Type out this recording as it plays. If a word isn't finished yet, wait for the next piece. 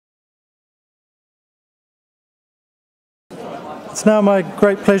It's now my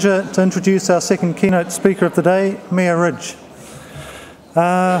great pleasure to introduce our second keynote speaker of the day, Mia Ridge.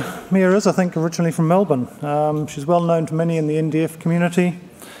 Mia is, I think, originally from Melbourne. She's well known to many in the NDF community.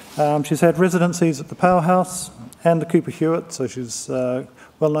 She's had residencies at the Powerhouse and the Cooper Hewitt, so she's well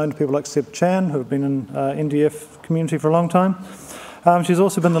known to people like Seb Chan, who have been in NDF community for a long time. She's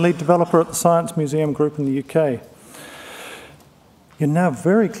also been the lead developer at the Science Museum Group in the UK. You're now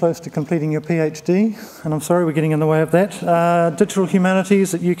very close to completing your PhD, and I'm sorry we're getting in the way of that. Digital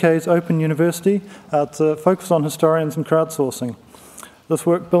Humanities at UK's Open University. It's a focus on historians and crowdsourcing. This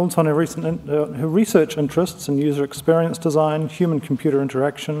work builds on her research interests in user experience design, human-computer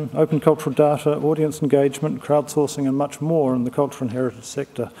interaction, open cultural data, audience engagement, crowdsourcing, and much more in the cultural and heritage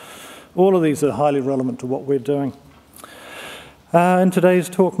sector. All of these are highly relevant to what we're doing. In today's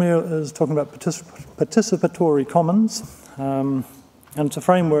talk, Mia is talking about participatory commons. And it's a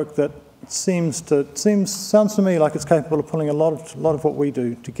framework that sounds to me like it's capable of pulling a lot of what we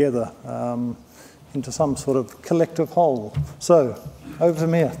do together into some sort of collective whole. So, over to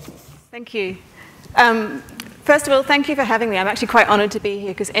Mia. Thank you. First of all, thank you for having me. I'm actually quite honoured to be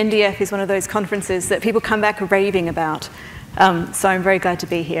here because NDF is one of those conferences that people come back raving about. So I'm very glad to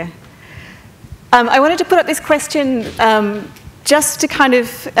be here. I wanted to put up this question just to kind of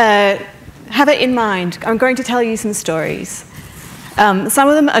have it in mind. I'm going to tell you some stories. Some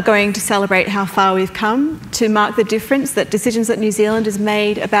of them are going to celebrate how far we've come to mark the difference that decisions that New Zealand has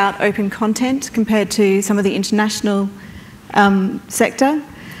made about open content compared to some of the international sector.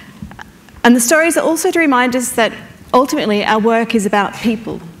 And the stories are also to remind us that ultimately our work is about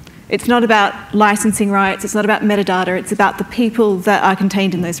people. It's not about licensing rights, it's not about metadata, it's about the people that are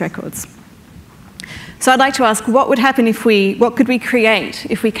contained in those records. So I'd like to ask, what would happen what could we create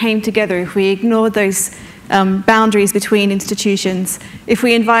if we came together, if we ignored those boundaries between institutions, if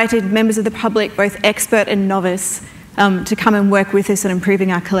we invited members of the public, both expert and novice, to come and work with us on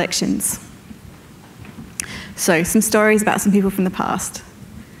improving our collections. So, some stories about some people from the past.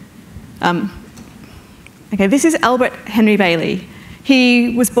 Okay, this is Albert Henry Bailey.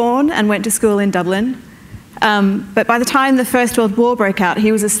 He was born and went to school in Dublin, but by the time the First World War broke out,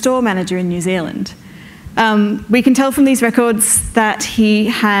 he was a store manager in New Zealand. We can tell from these records that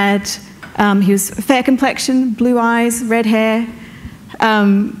he was fair complexion, blue eyes, red hair.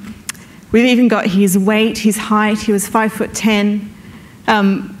 We've even got his weight, his height. He was 5'10".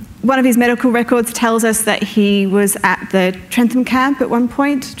 One of his medical records tells us that he was at the Trentham camp at one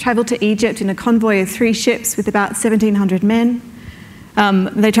point, travelled to Egypt in a convoy of 3 ships with about 1,700 men.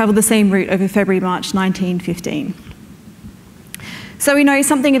 They travelled the same route over February-March 1915. So we know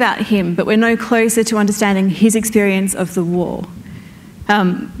something about him, but we're no closer to understanding his experience of the war.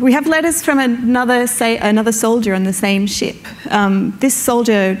 We have letters from another soldier on the same ship. This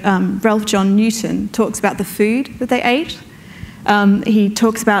soldier, Ralph John Newton, talks about the food that they ate. He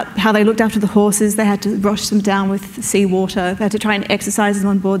talks about how they looked after the horses. They had to wash them down with seawater. They had to try and exercise them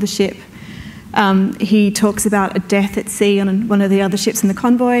on board the ship. He talks about a death at sea on one of the other ships in the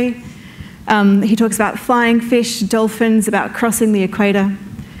convoy. He talks about flying fish, dolphins, about crossing the equator.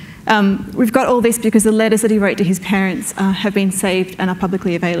 We've got all this because the letters that he wrote to his parents have been saved and are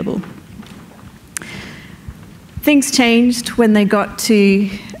publicly available. Things changed when they got to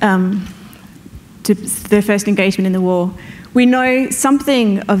their first engagement in the war. We know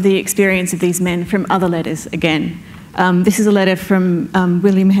something of the experience of these men from other letters again. This is a letter from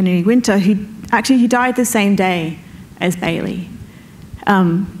William Henry Winter, who actually died the same day as Bailey.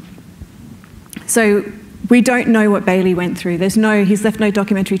 So we don't know what Bailey went through. He's left no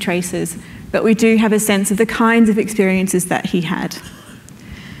documentary traces, but we do have a sense of the kinds of experiences that he had.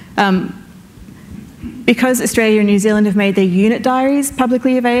 Because Australia and New Zealand have made their unit diaries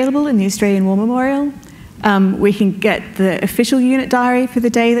publicly available in the Australian War Memorial, we can get the official unit diary for the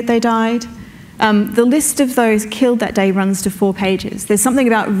day that they died. The list of those killed that day runs to 4 pages. There's something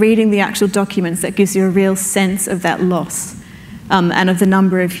about reading the actual documents that gives you a real sense of that loss and of the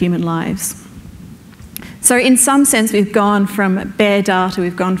number of human lives. So in some sense, we've gone from bare data,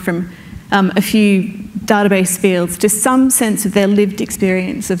 we've gone from a few database fields to some sense of their lived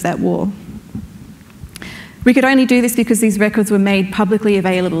experience of that war. We could only do this because these records were made publicly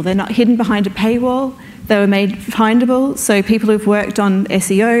available. They're not hidden behind a paywall. They were made findable, so people who've worked on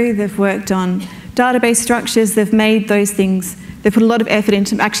SEO, they've worked on database structures, they've made those things, they've put a lot of effort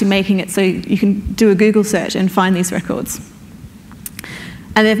into actually making it so you can do a Google search and find these records.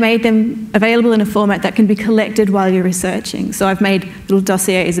 And they've made them available in a format that can be collected while you're researching. So I've made little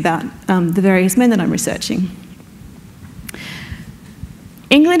dossiers about the various men that I'm researching.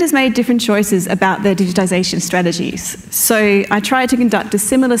 England has made different choices about their digitisation strategies. So I tried to conduct a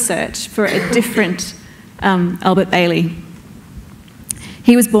similar search for a different Albert Bailey.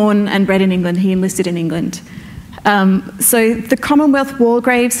 He was born and bred in England. He enlisted in England. So the Commonwealth War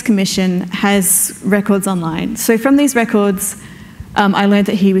Graves Commission has records online. So from these records, I learned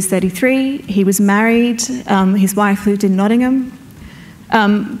that he was 33, he was married, his wife lived in Nottingham.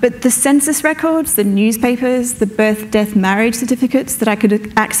 But the census records, the newspapers, the birth, death, marriage certificates that I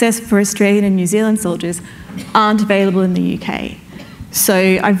could access for Australian and New Zealand soldiers aren't available in the UK. So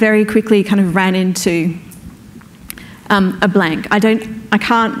I very quickly kind of ran into a blank. I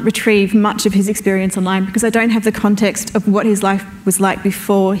can't retrieve much of his experience online because I don't have the context of what his life was like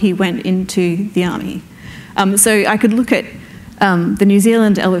before he went into the army. So I could look at the New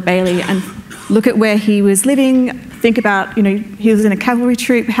Zealand Albert Bailey and look at where he was living, think about, you know, he was in a cavalry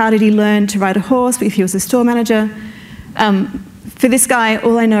troop, how did he learn to ride a horse if he was a store manager? For this guy,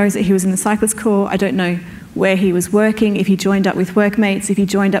 all I know is that he was in the cyclist corps. I don't know where he was working, if he joined up with workmates, if he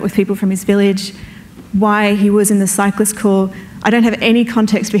joined up with people from his village, why he was in the cyclist corps. I don't have any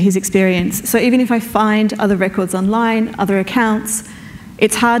context for his experience. So even if I find other records online, other accounts,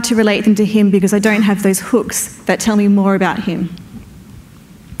 it's hard to relate them to him because I don't have those hooks that tell me more about him.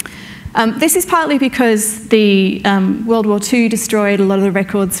 This is partly because the World War II destroyed a lot of the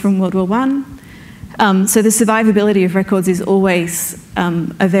records from World War I. So the survivability of records is always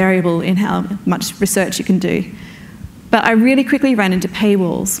a variable in how much research you can do. But I really quickly ran into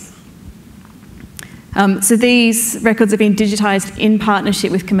paywalls. So these records have been digitised in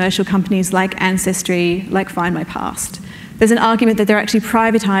partnership with commercial companies like Ancestry, like Find My Past. There's an argument that they're actually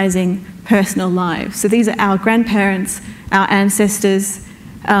privatising personal lives. So these are our grandparents, our ancestors,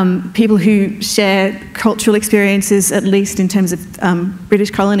 people who share cultural experiences, at least in terms of British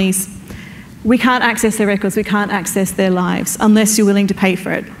colonies. We can't access their records, we can't access their lives unless you're willing to pay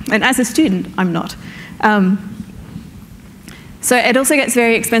for it. And as a student, I'm not. So it also gets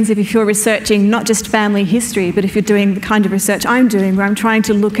very expensive if you're researching not just family history, but if you're doing the kind of research I'm doing, where I'm trying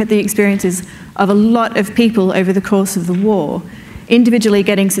to look at the experiences of a lot of people over the course of the war. Individually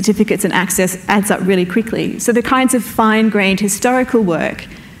getting certificates and access adds up really quickly. So the kinds of fine-grained historical work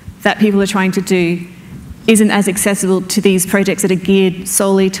that people are trying to do isn't as accessible to these projects that are geared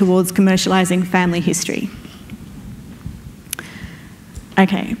solely towards commercialising family history.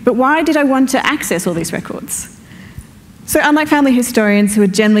 Okay, but why did I want to access all these records? So unlike family historians who are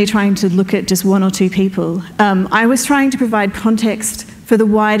generally trying to look at just one or two people, I was trying to provide context for the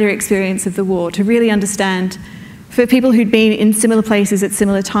wider experience of the war, to really understand, for people who'd been in similar places at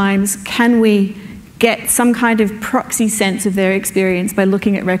similar times, can we get some kind of proxy sense of their experience by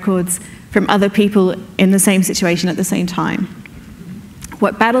looking at records from other people in the same situation at the same time?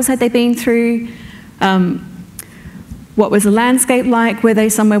 What battles had they been through? What was the landscape like? Were they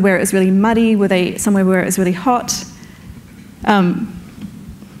somewhere where it was really muddy? Were they somewhere where it was really hot?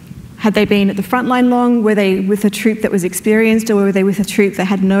 Had they been at the front line long? Were they with a troop that was experienced, or were they with a troop that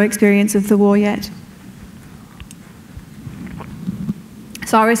had no experience of the war yet?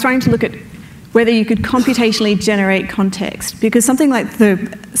 So I was trying to look at whether you could computationally generate context, because something like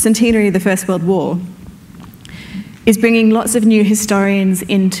the centenary of the First World War is bringing lots of new historians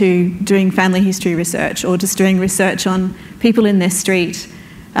into doing family history research, or just doing research on people in their street,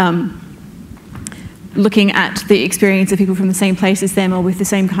 looking at the experience of people from the same place as them or with the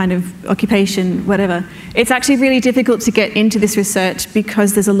same kind of occupation, whatever. It's actually really difficult to get into this research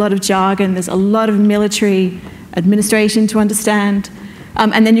because there's a lot of jargon, there's a lot of military administration to understand,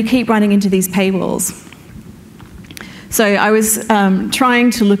 and then you keep running into these paywalls. So I was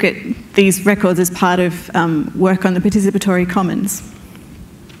trying to look at these records as part of work on the participatory commons.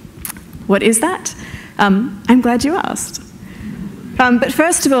 What is that? I'm glad you asked. But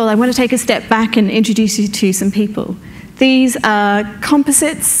first of all, I want to take a step back and introduce you to some people. These are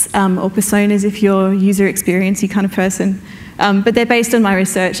composites, or personas if you're user experiencey kind of person, but they're based on my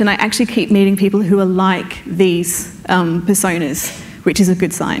research, and I actually keep meeting people who are like these personas, which is a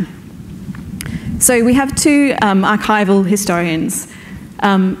good sign. So we have two archival historians.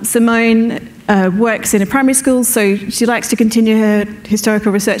 Simone works in a primary school, so she likes to continue her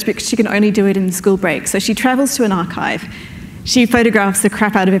historical research because she can only do it in the school break. So she travels to an archive. She photographs the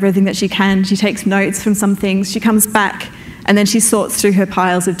crap out of everything that she can. She takes notes from some things. She comes back, and then she sorts through her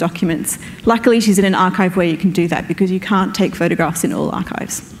piles of documents. Luckily, she's in an archive where you can do that because you can't take photographs in all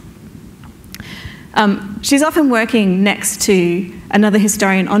archives. She's often working next to another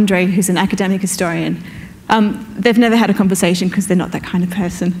historian, Andre, who's an academic historian. They've never had a conversation because they're not that kind of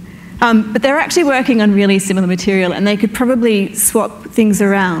person. But they're actually working on really similar material, and they could probably swap things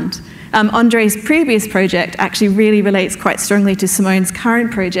around. Andre's previous project actually really relates quite strongly to Simone's current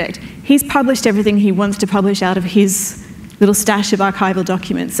project. He's published everything he wants to publish out of his little stash of archival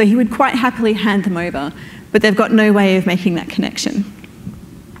documents, so he would quite happily hand them over, but they've got no way of making that connection.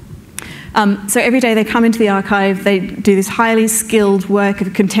 So every day they come into the archive, they do this highly skilled work of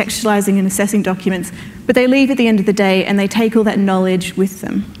contextualising and assessing documents, but they leave at the end of the day and they take all that knowledge with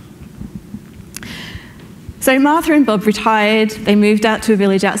them. So Martha and Bob retired, they moved out to a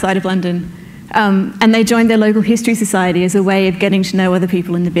village outside of London, and they joined their local history society as a way of getting to know other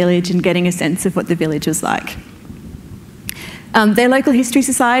people in the village and getting a sense of what the village was like. Their local history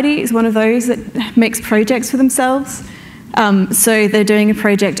society is one of those that makes projects for themselves. So they're doing a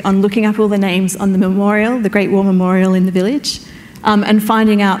project on looking up all the names on the memorial, the Great War Memorial in the village, and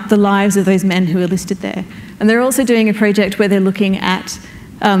finding out the lives of those men who are listed there. And they're also doing a project where they're looking at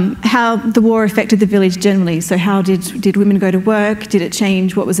how the war affected the village generally. So how did women go to work? Did it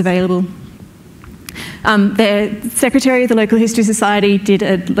change what was available? Their secretary of the local history society did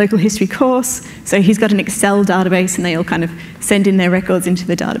a local history course, so he's got an Excel database and they all kind of send in their records into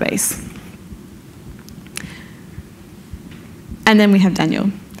the database. And then we have Daniel.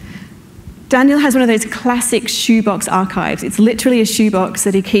 Daniel has one of those classic shoebox archives. It's literally a shoebox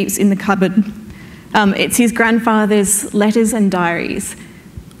that he keeps in the cupboard. It's his grandfather's letters and diaries.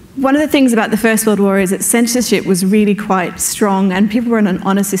 One of the things about the First World War is that censorship was really quite strong and people were on an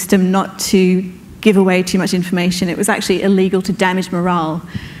honour system not to give away too much information. It was actually illegal to damage morale.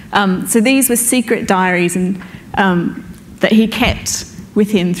 So these were secret diaries and, that he kept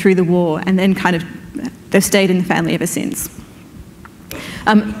with him through the war, and then kind of they've stayed in the family ever since.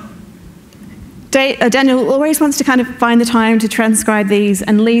 Daniel always wants to kind of find the time to transcribe these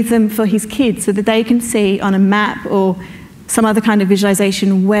and leave them for his kids so that they can see on a map or some other kind of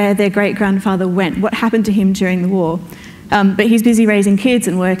visualization where their great-grandfather went, what happened to him during the war. But he's busy raising kids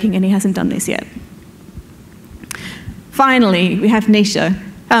and working and he hasn't done this yet. Finally, we have Nisha.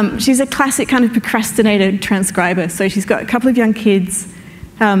 She's a classic kind of procrastinator transcriber. So she's got a couple of young kids.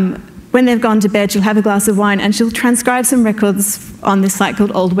 When they've gone to bed, she'll have a glass of wine and she'll transcribe some records on this site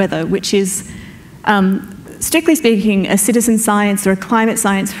called Old Weather, which is, strictly speaking, a citizen science or a climate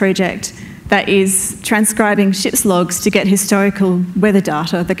science project that is transcribing ship's logs to get historical weather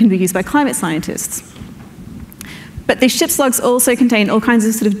data that can be used by climate scientists. But these ship's logs also contain all kinds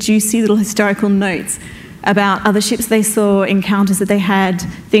of sort of juicy little historical notes about other ships they saw, encounters that they had,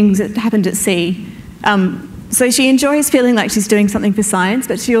 things that happened at sea. So she enjoys feeling like she's doing something for science,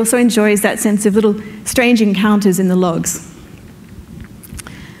 but she also enjoys that sense of little strange encounters in the logs.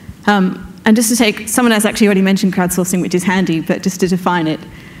 And just to take, someone has actually already mentioned crowdsourcing, which is handy, but just to define it.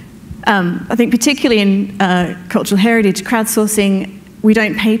 I think particularly in cultural heritage, crowdsourcing, we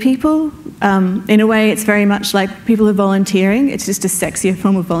don't pay people. In a way, it's very much like people are volunteering. It's just a sexier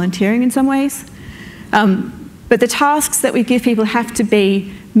form of volunteering in some ways. But the tasks that we give people have to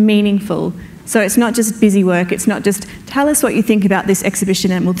be meaningful. So it's not just busy work. It's not just tell us what you think about this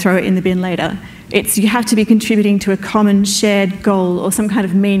exhibition and we'll throw it in the bin later. It's you have to be contributing to a common shared goal or some kind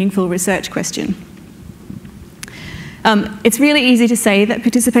of meaningful research question. It's really easy to say that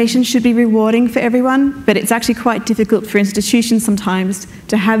participation should be rewarding for everyone, but it's actually quite difficult for institutions sometimes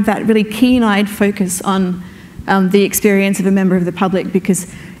to have that really keen-eyed focus on the experience of a member of the public,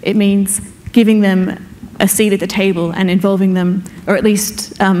 because it means giving them a seat at the table and involving them, or at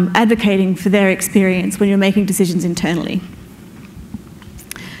least advocating for their experience when you're making decisions internally.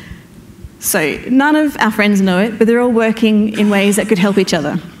 So none of our friends know it, but they're all working in ways that could help each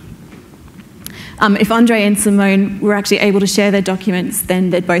other. If Andre and Simone were actually able to share their documents, then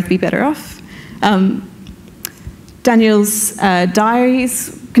they'd both be better off. Daniel's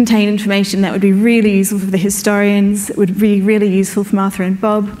diaries contain information that would be really useful for the historians, it would be really useful for Martha and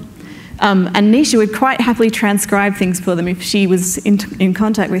Bob. And Nisha would quite happily transcribe things for them if she was in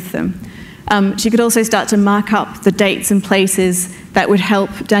contact with them. She could also start to mark up the dates and places that would help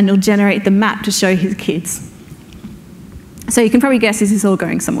Daniel generate the map to show his kids. So you can probably guess this is all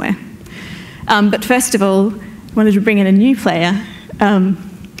going somewhere. But first of all, I wanted to bring in a new player,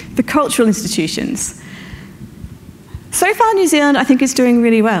 the cultural institutions. So far, New Zealand, I think, is doing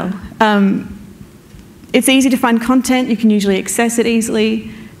really well. It's easy to find content. You can usually access it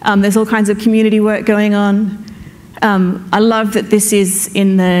easily. There's all kinds of community work going on. I love that this is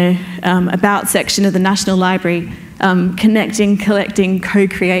in the About section of the National Library, connecting, collecting,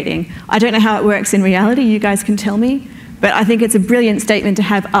 co-creating. I don't know how it works in reality. You guys can tell me. But I think it's a brilliant statement to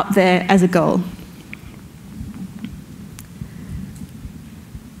have up there as a goal.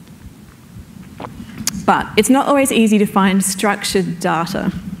 But it's not always easy to find structured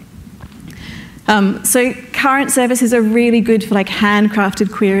data. So current services are really good for like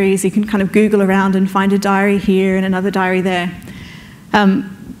handcrafted queries. You can kind of Google around and find a diary here and another diary there.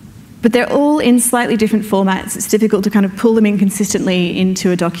 But they're all in slightly different formats. It's difficult to kind of pull them in consistently into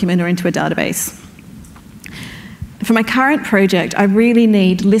a document or into a database. for my current project, I really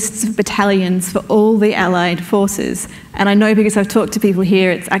need lists of battalions for all the Allied forces. And I know because I've talked to people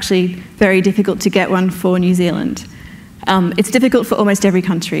here, it's actually very difficult to get one for New Zealand. It's difficult for almost every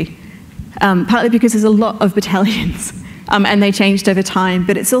country, partly because there's a lot of battalions. And they changed over time.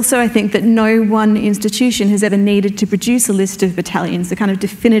 But it's also, I think, that no one institution has ever needed to produce a list of battalions, a kind of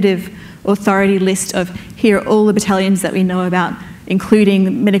definitive authority list of here are all the battalions that we know about, including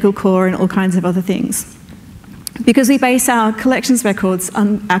the medical corps and all kinds of other things. Because we base our collections records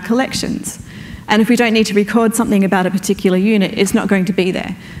on our collections. And if we don't need to record something about a particular unit, it's not going to be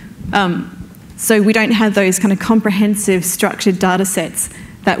there. So we don't have those kind of comprehensive structured data sets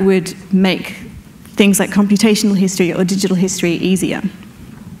that would make things like computational history or digital history easier.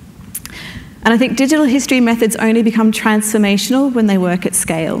 And I think digital history methods only become transformational when they work at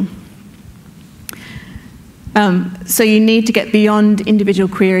scale. So you need to get beyond individual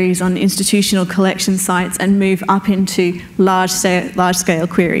queries on institutional collection sites and move up into large-scale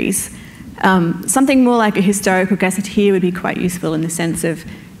queries. Something more like a historical gazetteer would be quite useful in the sense of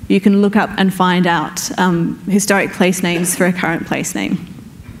you can look up and find out historic place names for a current place name.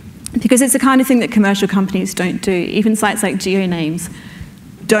 Because it's the kind of thing that commercial companies don't do. Even sites like GeoNames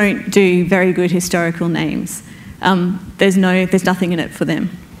don't do very good historical names. There's nothing in it for them.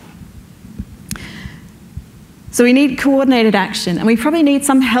 So we need coordinated action, and we probably need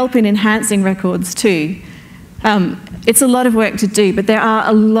some help in enhancing records too. It's a lot of work to do, but there are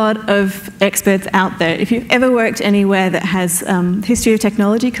a lot of experts out there. If you've ever worked anywhere that has history of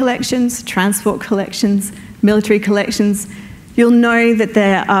technology collections, transport collections, military collections, you'll know that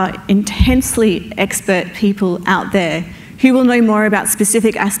there are intensely expert people out there who will know more about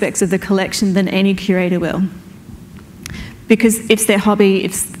specific aspects of the collection than any curator will. Because it's their hobby,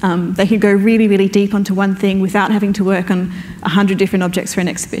 they can go really, really deep onto one thing without having to work on 100 different objects for an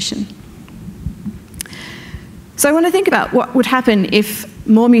exhibition. So I want to think about what would happen if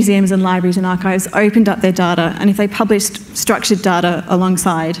more museums and libraries and archives opened up their data and if they published structured data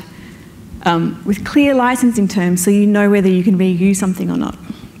alongside with clear licensing terms so you know whether you can reuse something or not.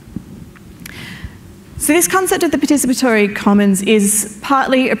 So this concept of the participatory commons is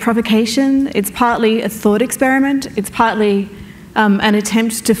partly a provocation, it's partly a thought experiment, it's partly an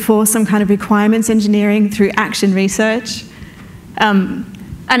attempt to force some kind of requirements engineering through action research.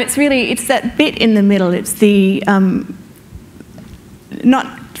 And it's that bit in the middle, it's the,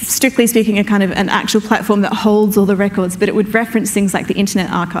 not strictly speaking a kind of an actual platform that holds all the records, but it would reference things like the Internet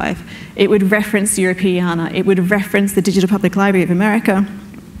Archive, it would reference Europeana, it would reference the Digital Public Library of America.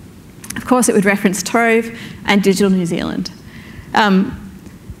 Of course, it would reference Trove and Digital New Zealand.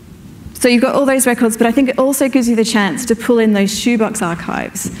 So you've got all those records, but I think it also gives you the chance to pull in those shoebox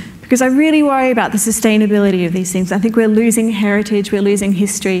archives, because I really worry about the sustainability of these things. I think we're losing heritage, we're losing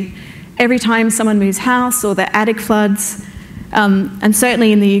history. Every time someone moves house or their attic floods, and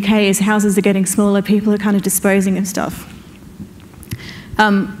certainly in the UK, as houses are getting smaller, people are kind of disposing of stuff.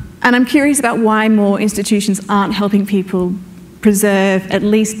 And I'm curious about why more institutions aren't helping people preserve, at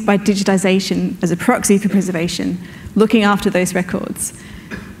least by digitisation as a proxy for preservation, looking after those records.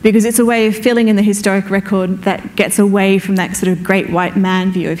 Because it's a way of filling in the historic record that gets away from that sort of great white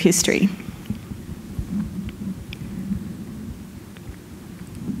man view of history.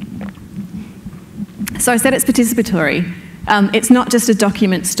 So I said it's participatory. It's not just a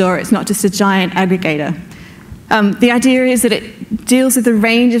document store, it's not just a giant aggregator. The idea is that it deals with a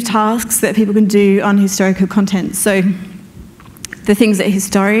range of tasks that people can do on historical content. So the things that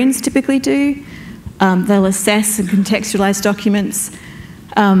historians typically do, they'll assess and contextualize documents,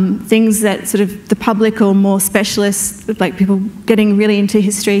 things that sort of the public or more specialists, like people getting really into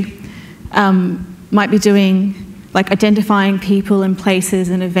history, might be doing, like identifying people and places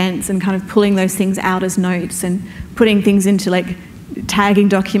and events and kind of pulling those things out as notes and putting things into like tagging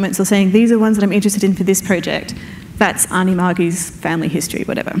documents or saying, these are ones that I'm interested in for this project. That's Arnie Margie's family history,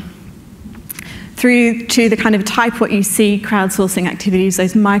 whatever. Through to the kind of type what you see crowdsourcing activities,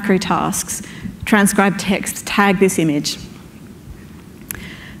 those micro tasks, transcribe text, tag this image.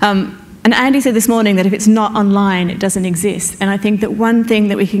 And Andy said this morning that if it's not online, it doesn't exist. And I think that one thing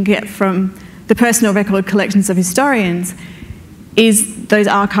that we can get from the personal record collections of historians is those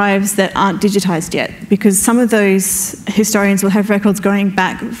archives that aren't digitised yet, because some of those historians will have records going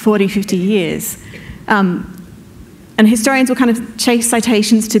back 40, 50 years. And historians will kind of chase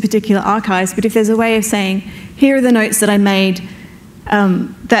citations to particular archives, but if there's a way of saying, here are the notes that I made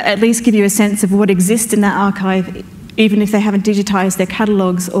that at least give you a sense of what exists in that archive, even if they haven't digitised their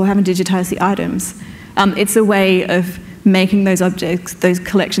catalogues or haven't digitised the items, it's a way of making those objects, those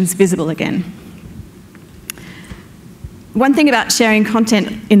collections visible again. one thing about sharing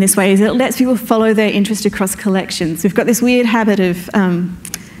content in this way is that it lets people follow their interest across collections. We've got this weird habit of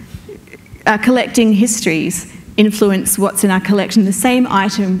collecting histories influence what's in our collection. The same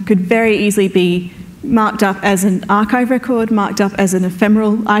item could very easily be marked up as an archive record, marked up as an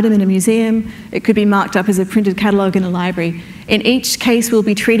ephemeral item in a museum. It could be marked up as a printed catalogue in a library. In each case, we'll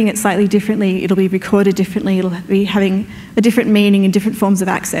be treating it slightly differently. It'll be recorded differently. It'll be having a different meaning and different forms of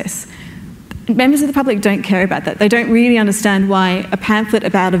access. Members of the public don't care about that. They don't really understand why a pamphlet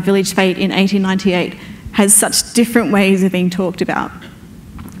about a village fete in 1898 has such different ways of being talked about.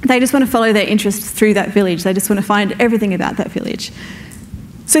 They just want to follow their interests through that village. They just want to find everything about that village.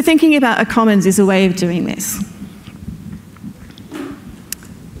 So thinking about a commons is a way of doing this.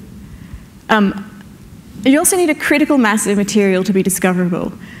 You also need a critical mass of material to be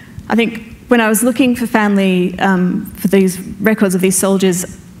discoverable. I think when I was looking for family for these records of these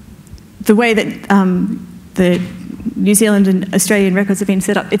soldiers, the way that the New Zealand and Australian records have been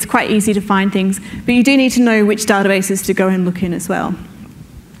set up, it's quite easy to find things, but you do need to know which databases to go and look in as well.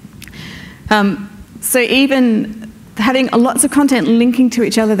 So even having lots of content linking to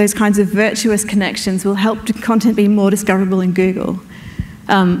each other, those kinds of virtuous connections will help the content be more discoverable in Google.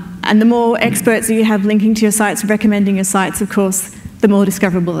 And the more experts that you have linking to your sites, recommending your sites, of course, the more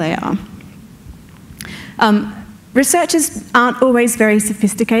discoverable they are. Researchers aren't always very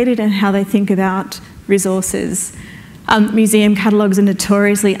sophisticated in how they think about resources. Museum catalogues are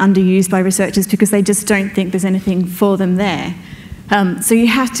notoriously underused by researchers because they just don't think there's anything for them there. So you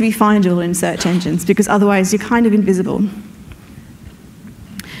have to be findable in search engines because otherwise you're kind of invisible.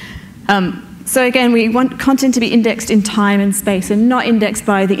 So again, we want content to be indexed in time and space and not indexed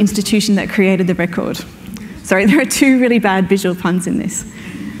by the institution that created the record. Sorry, there are two really bad visual puns in this.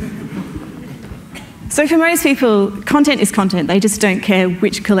 So for most people, content is content. They just don't care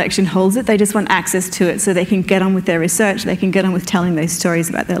which collection holds it. They just want access to it so they can get on with their research. They can get on with telling those stories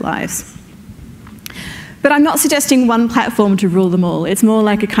about their lives. But I'm not suggesting one platform to rule them all. It's more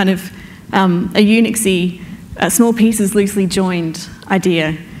like a kind of a Unixy, small pieces loosely joined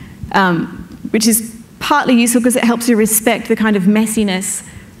idea, which is partly useful because it helps you respect the kind of messiness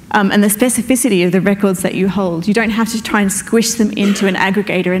and the specificity of the records that you hold. You don't have to try and squish them into an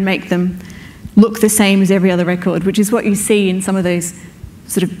aggregator and make them look the same as every other record, which is what you see in some of those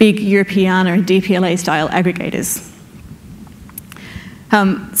sort of big Europeana and DPLA style aggregators.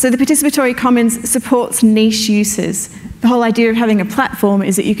 So the participatory commons supports niche uses. The whole idea of having a platform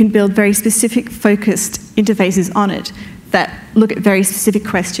is that you can build very specific focused interfaces on it that look at very specific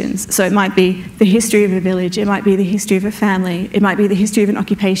questions. So it might be the history of a village, it might be the history of a family, it might be the history of an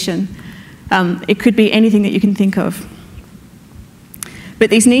occupation. It could be anything that you can think of. But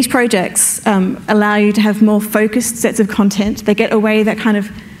these niche projects allow you to have more focused sets of content. They get away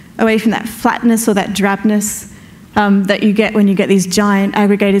from that flatness or that drabness that you get when you get these giant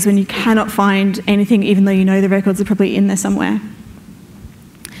aggregators when you cannot find anything even though you know the records are probably in there somewhere.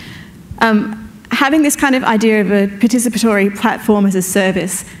 Having this kind of idea of a participatory platform as a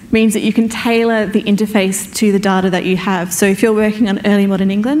service means that you can tailor the interface to the data that you have. So if you're working on early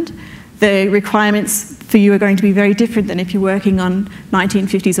modern England, the requirements for you are going to be very different than if you're working on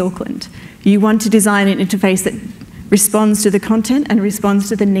 1950s Auckland. You want to design an interface that responds to the content and responds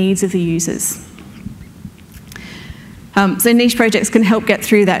to the needs of the users. So niche projects can help get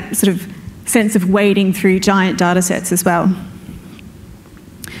through that sort of sense of wading through giant data sets as well.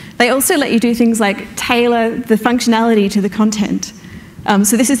 They also let you do things like tailor the functionality to the content.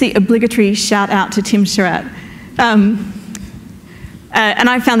 So this is the obligatory shout out to Tim Sherratt. And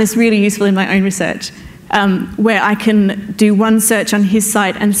I found this really useful in my own research, where I can do one search on his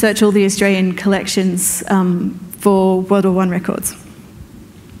site and search all the Australian collections for World War I records.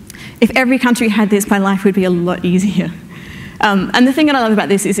 If every country had this, my life would be a lot easier. And the thing that I love about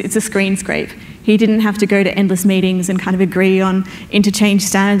this is it's a screen scrape. He didn't have to go to endless meetings and kind of agree on interchange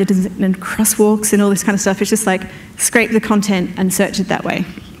standards and crosswalks and all this kind of stuff. It's just like scrape the content and search it that way.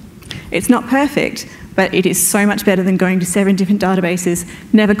 It's not perfect, but it is so much better than going to 7 different databases,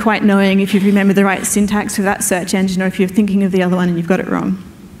 never quite knowing if you've remembered the right syntax for that search engine or if you're thinking of the other one and you've got it wrong.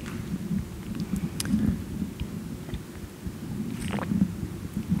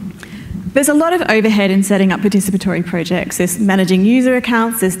 There's a lot of overhead in setting up participatory projects. There's managing user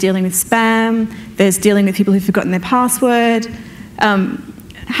accounts, there's dealing with spam, there's dealing with people who've forgotten their password.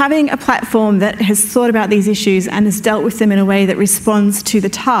 Having a platform that has thought about these issues and has dealt with them in a way that responds to the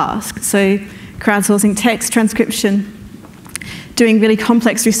task, so crowdsourcing text, transcription, doing really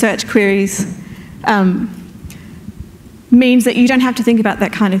complex research queries, means that you don't have to think about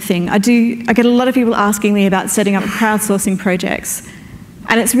that kind of thing. I get a lot of people asking me about setting up crowdsourcing projects.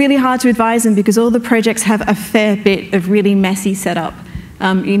 And it's really hard to advise them because all the projects have a fair bit of really messy setup.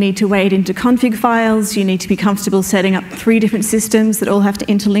 You need to wade into config files, you need to be comfortable setting up 3 different systems that all have to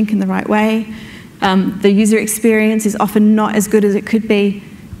interlink in the right way. The user experience is often not as good as it could be.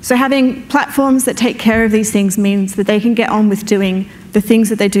 So having platforms that take care of these things means that they can get on with doing the things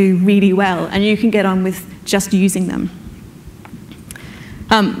that they do really well, and you can get on with just using them.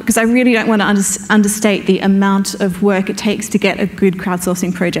 Because I really don't want to understate the amount of work it takes to get a good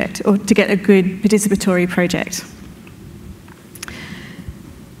crowdsourcing project or to get a good participatory project.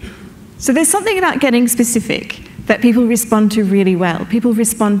 So there's something about getting specific that people respond to really well. People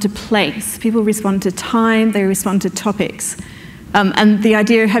respond to place, people respond to time, they respond to topics. And the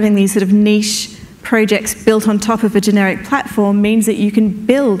idea of having these sort of niche projects built on top of a generic platform means that you can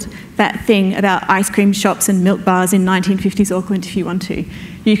build that thing about ice cream shops and milk bars in 1950s Auckland if you want to.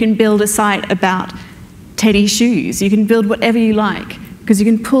 You can build a site about Teddy shoes. You can build whatever you like because you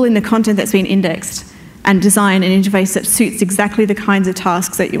can pull in the content that's been indexed and design an interface that suits exactly the kinds of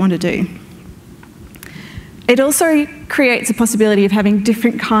tasks that you want to do. It also creates a possibility of having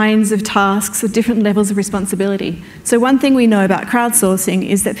different kinds of tasks with different levels of responsibility. So one thing we know about crowdsourcing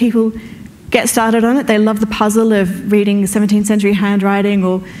is that people get started on it. They love the puzzle of reading 17th century handwriting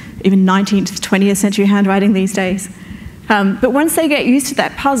or even 19th, 20th century handwriting these days. But once they get used to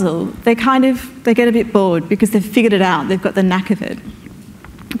that puzzle, they get a bit bored because they've figured it out, they've got the knack of it.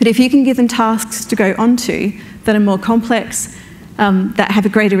 But if you can give them tasks to go onto that are more complex, that have a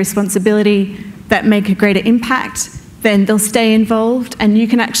greater responsibility, that make a greater impact, then they'll stay involved and you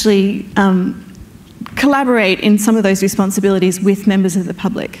can actually collaborate in some of those responsibilities with members of the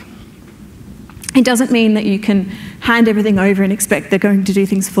public. It doesn't mean that you can hand everything over and expect they're going to do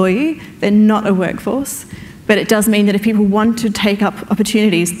things for you. They're not a workforce. But it does mean that if people want to take up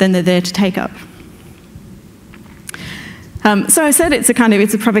opportunities, then they're there to take up. So I said it's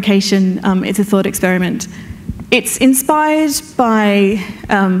a provocation, it's a thought experiment. It's inspired by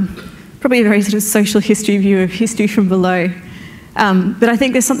probably a very sort of social history view of history from below. But I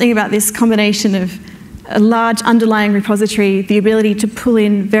think there's something about this combination of a large underlying repository, the ability to pull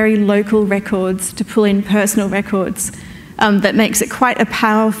in very local records, to pull in personal records, that makes it quite a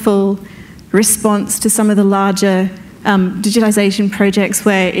powerful response to some of the larger digitisation projects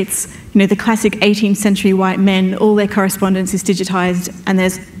where it's the classic 18th century white men, all their correspondence is digitised and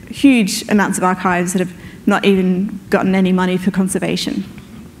there's huge amounts of archives that have not even gotten any money for conservation.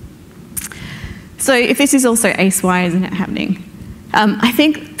 So if this is also ace, why isn't it happening? I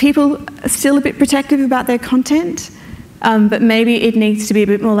think people are still a bit protective about their content, but maybe it needs to be a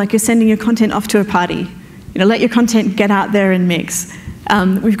bit more like you're sending your content off to a party. Let your content get out there and mix.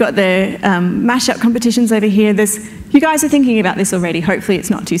 We've got the mashup competitions over here. You guys are thinking about this already. Hopefully it's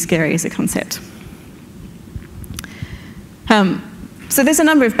not too scary as a concept. So there's a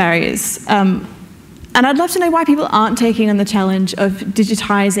number of barriers. And I'd love to know why people aren't taking on the challenge of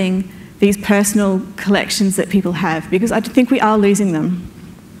digitising these personal collections that people have, because I think we are losing them.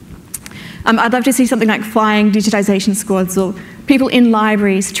 I'd love to see something like flying digitisation squads or people in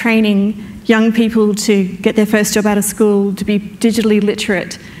libraries training young people to get their first job out of school, to be digitally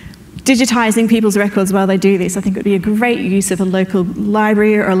literate, digitising people's records while they do this. I think it would be a great use of a local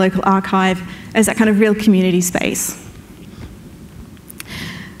library or a local archive as that kind of real community space.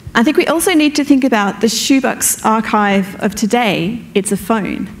 I think we also need to think about the shoebox archive of today. It's a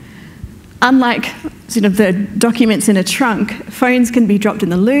phone. Unlike the documents in a trunk, phones can be dropped in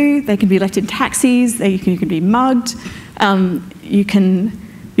the loo, they can be left in taxis, you can be mugged.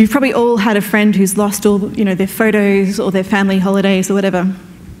 You've probably all had a friend who's lost all their photos or their family holidays or whatever.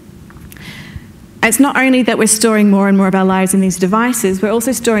 It's not only that we're storing more and more of our lives in these devices, we're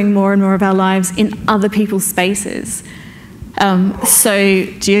also storing more and more of our lives in other people's spaces. So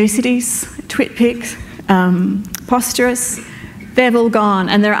GeoCities, TwitPic, Posterous, they've all gone,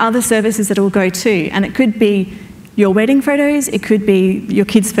 and there are other services that will go too. And it could be your wedding photos, it could be your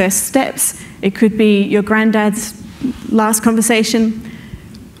kids' first steps, it could be your granddad's last conversation.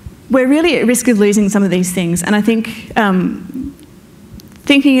 We're really at risk of losing some of these things, and I think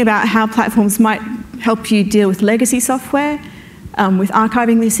thinking about how platforms might help you deal with legacy software, with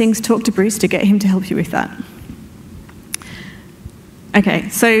archiving these things, talk to Bruce to get him to help you with that. Okay,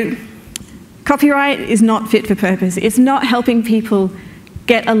 so copyright is not fit for purpose. It's not helping people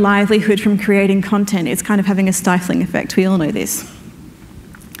get a livelihood from creating content. It's kind of having a stifling effect. We all know this.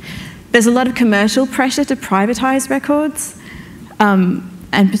 There's a lot of commercial pressure to privatise records,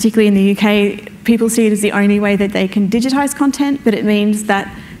 and particularly in the UK, people see it as the only way that they can digitise content, but it means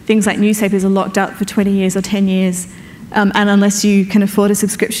that things like newspapers are locked up for 20 years or 10 years, and unless you can afford a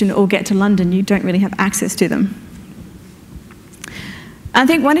subscription or get to London, you don't really have access to them. I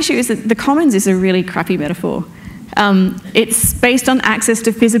think one issue is that the commons is a really crappy metaphor. It's based on access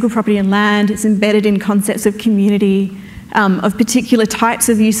to physical property and land. It's embedded in concepts of community, of particular types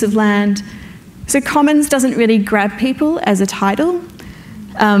of use of land. So commons doesn't really grab people as a title.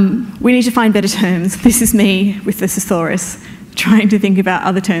 We need to find better terms. This is me with the thesaurus, trying to think about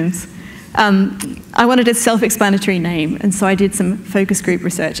other terms. I wanted a self-explanatory name, and so I did some focus group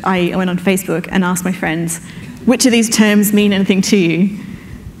research, i.e. I went on Facebook and asked my friends, which of these terms mean anything to you?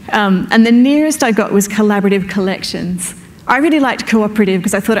 And the nearest I got was collaborative collections. I really liked cooperative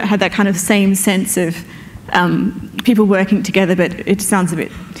because I thought it had that kind of same sense of people working together, but it sounds a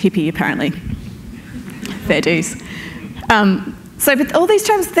bit hippie, apparently. Fair dues. But all these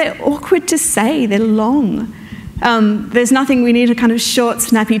terms, they're awkward to say, they're long. There's nothing, we need a kind of short,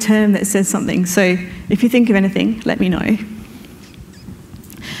 snappy term that says something. So if you think of anything, let me know.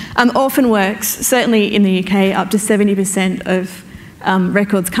 Orphan works, certainly in the UK, up to 70% of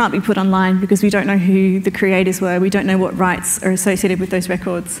records can't be put online because we don't know who the creators were, we don't know what rights are associated with those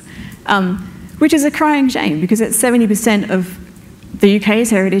records, which is a crying shame because it's 70% of the UK's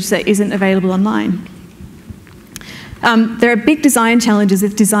heritage that isn't available online. There are big design challenges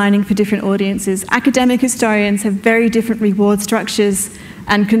with designing for different audiences. Academic historians have very different reward structures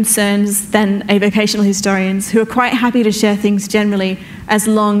and concerns than avocational historians who are quite happy to share things generally as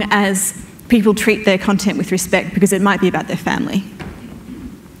long as people treat their content with respect because it might be about their family.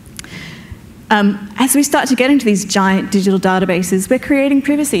 As we start to get into these giant digital databases, we're creating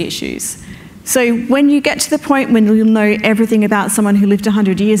privacy issues. So when you get to the point when you'll know everything about someone who lived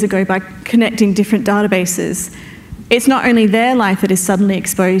 100 years ago by connecting different databases, it's not only their life that is suddenly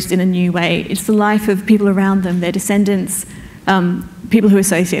exposed in a new way, it's the life of people around them, their descendants, people who are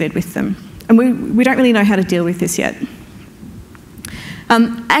associated with them. And we don't really know how to deal with this yet.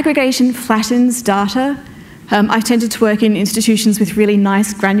 Aggregation flattens data. I've tended to work in institutions with really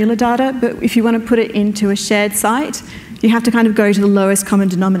nice granular data, but if you want to put it into a shared site, you have to kind of go to the lowest common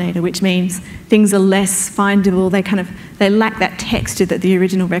denominator, which means things are less findable, they lack that texture that the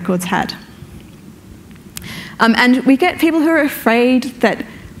original records had. And we get people who are afraid that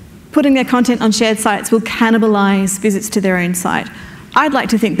putting their content on shared sites will cannibalise visits to their own site. I'd like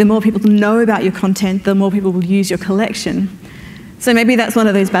to think the more people know about your content, the more people will use your collection. So maybe that's one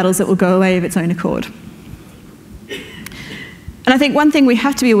of those battles that will go away of its own accord. And I think one thing we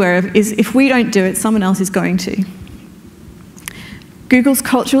have to be aware of is if we don't do it, someone else is going to. Google's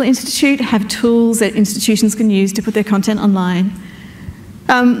Cultural Institute have tools that institutions can use to put their content online.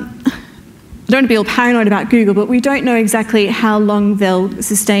 I don't want to be all paranoid about Google, but we don't know exactly how long they'll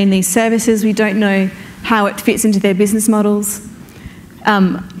sustain these services. We don't know how it fits into their business models.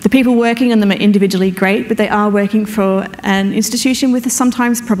 The people working on them are individually great, but they are working for an institution with a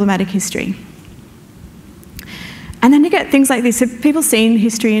sometimes problematic history. And then you get things like this. Have people seen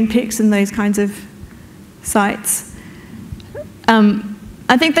History in Pics and those kinds of sites?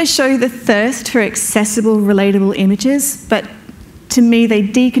 I think they show the thirst for accessible, relatable images, but to me, they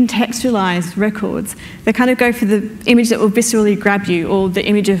decontextualise records. They kind of go for the image that will viscerally grab you, or the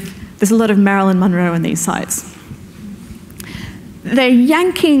image of, there's a lot of Marilyn Monroe on these sites. They're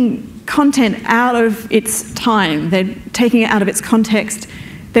yanking content out of its time. They're taking it out of its context.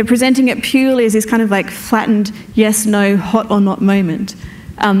 They're presenting it purely as this kind of like flattened yes, no, hot or not moment.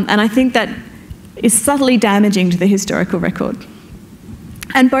 And I think that is subtly damaging to the historical record.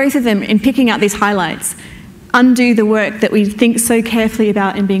 And both of them, in picking out these highlights, undo the work that we think so carefully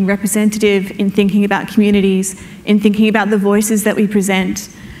about in being representative, in thinking about communities, in thinking about the voices that we present.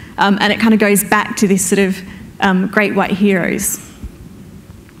 And it kind of goes back to this sort of great white heroes.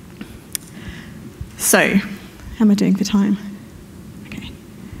 So, how am I doing for time? Okay.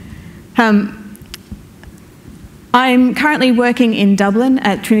 I'm currently working in Dublin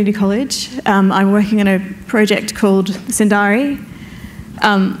at Trinity College. I'm working on a project called Sindari.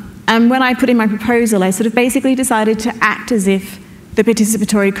 And when I put in my proposal, I sort of basically decided to act as if the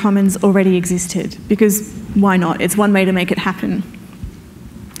participatory commons already existed, because why not? It's one way to make it happen.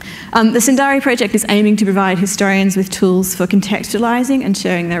 The Sindari project is aiming to provide historians with tools for contextualising and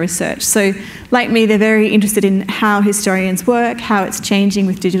sharing their research. So, like me, they're very interested in how historians work, how it's changing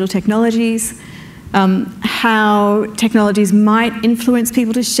with digital technologies, how technologies might influence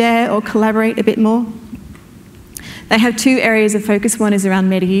people to share or collaborate a bit more. They have two areas of focus. One is around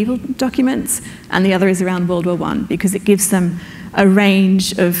medieval documents, and the other is around World War I, because it gives them a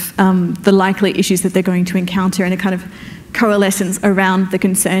range of the likely issues that they're going to encounter and a kind of coalescence around the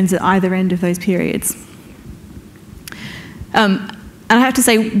concerns at either end of those periods. And I have to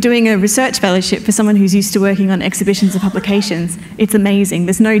say, doing a research fellowship for someone who's used to working on exhibitions and publications, it's amazing.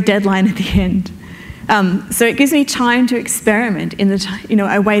 There's no deadline at the end. So it gives me time to experiment in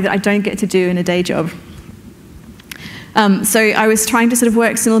a way that I don't get to do in a day job. So I was trying to sort of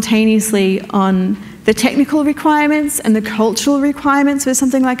work simultaneously on the technical requirements and the cultural requirements for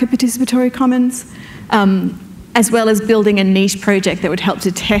something like a participatory commons, as well as building a niche project that would help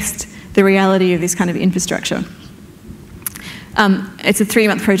to test the reality of this kind of infrastructure. It's a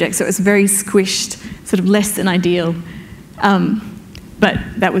 3-month project, so it was very squished, sort of less than ideal, but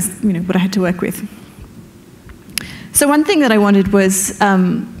that was what I had to work with. So one thing that I wanted was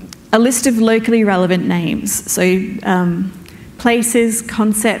a list of locally relevant names, so places,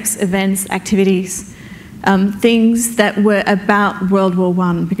 concepts, events, activities, things that were about World War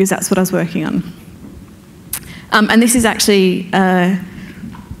I, because that's what I was working on. And this is actually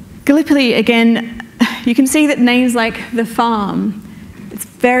Gallipoli again. You can see that names like the farm, it's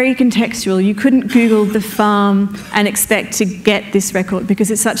very contextual. You couldn't Google the farm and expect to get this record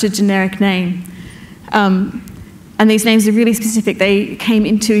because it's such a generic name. And these names are really specific. They came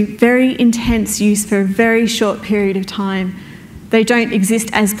into very intense use for a very short period of time. They don't exist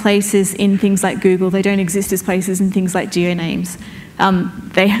as places in things like Google. They don't exist as places in things like geonames.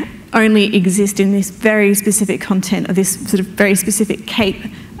 They only exist in this very specific content of this sort of very specific cape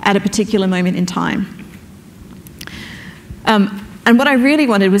at a particular moment in time. And what I really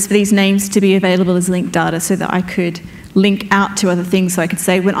wanted was for these names to be available as linked data so that I could link out to other things, so I could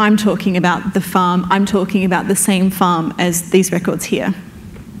say, when I'm talking about the farm, I'm talking about the same farm as these records here.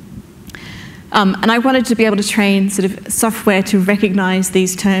 And I wanted to be able to train sort of software to recognize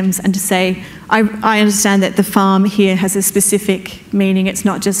these terms and to say, I understand that the farm here has a specific meaning. It's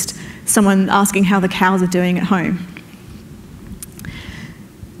not just someone asking how the cows are doing at home.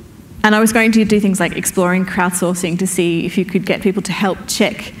 And I was going to do things like exploring crowdsourcing to see if you could get people to help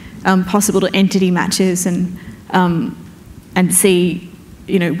check possible entity matches and see,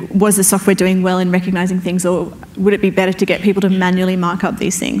 was the software doing well in recognizing things, or would it be better to get people to manually mark up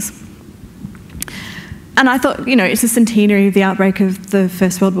these things? And I thought, it's the centenary of the outbreak of the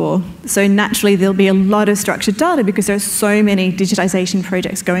First World War, so naturally there'll be a lot of structured data because there are so many digitization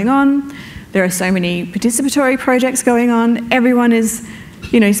projects going on, there are so many participatory projects going on, everyone is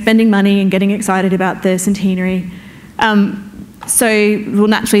spending money and getting excited about the centenary. Well,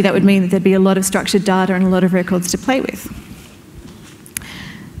 naturally that would mean that there'd be a lot of structured data and a lot of records to play with.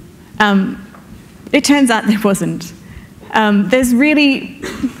 It turns out there wasn't.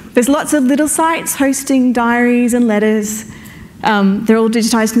 There's lots of little sites hosting diaries and letters. They're all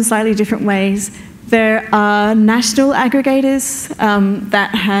digitized in slightly different ways. There are national aggregators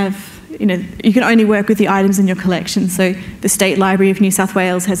that have, you can only work with the items in your collection. So the State Library of New South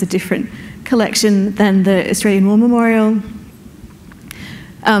Wales has a different collection than the Australian War Memorial.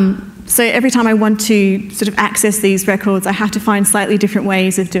 So every time I want to sort of access these records, I have to find slightly different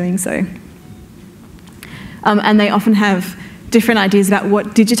ways of doing so. And they often have different ideas about what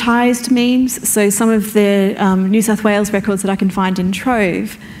digitised means. So some of the New South Wales records that I can find in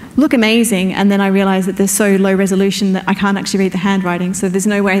Trove look amazing, and then I realise that they're so low resolution that I can't actually read the handwriting, so there's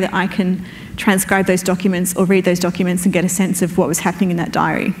no way that I can transcribe those documents or read those documents and get a sense of what was happening in that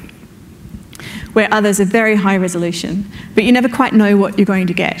diary. Where others are very high resolution, but you never quite know what you're going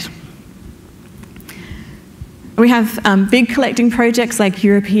to get. We have big collecting projects like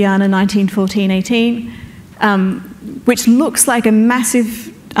Europeana 1914-18, which looks like a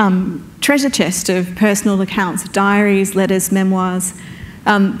massive treasure chest of personal accounts, diaries, letters, memoirs.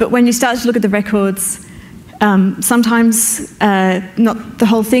 But when you start to look at the records, sometimes not the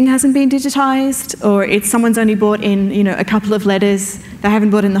whole thing hasn't been digitised, or it's someone's only brought in a couple of letters, they haven't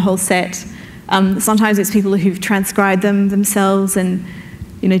brought in the whole set. Sometimes it's people who've transcribed them themselves, and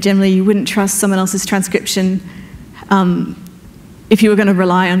generally you wouldn't trust someone else's transcription. If you were going to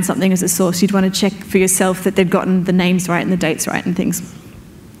rely on something as a source, you'd want to check for yourself that they'd gotten the names right and the dates right and things.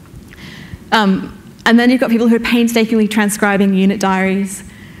 And then you've got people who are painstakingly transcribing unit diaries,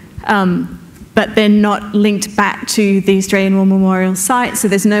 but they're not linked back to the Australian War Memorial site, so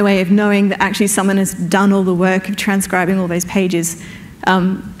there's no way of knowing that actually someone has done all the work of transcribing all those pages.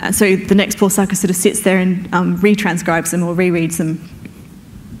 So the next poor sucker sort of sits there and retranscribes them or rereads them.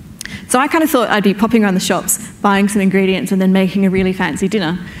 So I kind of thought I'd be popping around the shops, buying some ingredients and then making a really fancy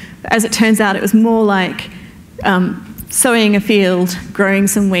dinner. But as it turns out, it was more like sowing a field, growing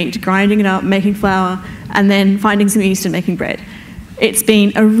some wheat, grinding it up, making flour, and then finding some yeast and making bread. It's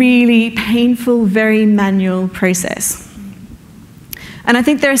been a really painful, very manual process. And I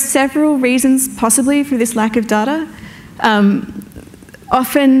think there are several reasons possibly for this lack of data.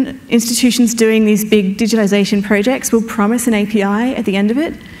 Often institutions doing these big digitization projects will promise an API at the end of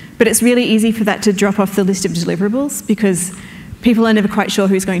it, but it's really easy for that to drop off the list of deliverables because people are never quite sure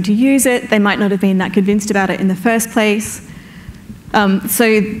who's going to use it. They might not have been that convinced about it in the first place.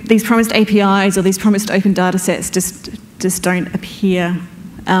 So these promised APIs or these promised open data sets just don't appear.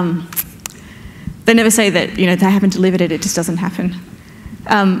 They never say that they haven't delivered it, it just doesn't happen.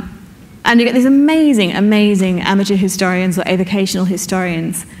 And you get these amazing, amazing amateur historians or avocational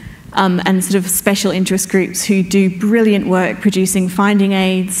historians and sort of special interest groups who do brilliant work producing finding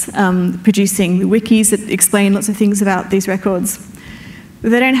aids, producing wikis that explain lots of things about these records.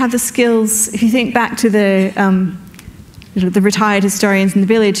 But they don't have the skills. If you think back to the retired historians in the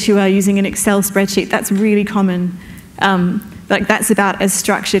village who are using an Excel spreadsheet, that's really common. That's about as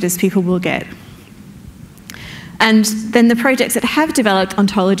structured as people will get. And then the projects that have developed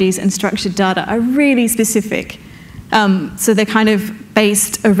ontologies and structured data are really specific. So they're kind of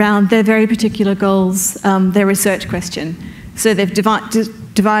based around their very particular goals, their research question. So they've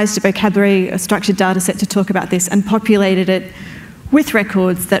devised a vocabulary, a structured data set to talk about this and populated it with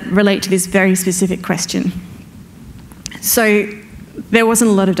records that relate to this very specific question. So there wasn't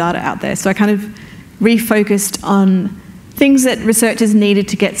a lot of data out there. So I kind of refocused on things that researchers needed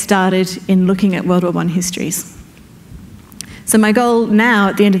to get started in looking at World War I histories. So my goal now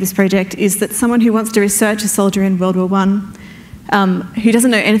at the end of this project is that someone who wants to research a soldier in World War I, who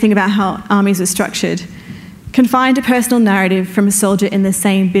doesn't know anything about how armies are structured, can find a personal narrative from a soldier in the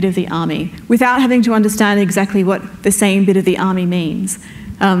same bit of the army without having to understand exactly what the same bit of the army means.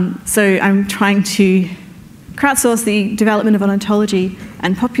 So I'm trying to crowdsource the development of an ontology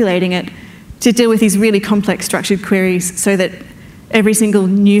and populating it to deal with these really complex structured queries so that every single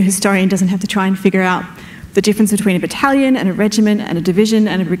new historian doesn't have to try and figure out the difference between a battalion and a regiment and a division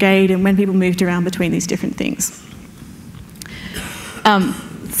and a brigade and when people moved around between these different things.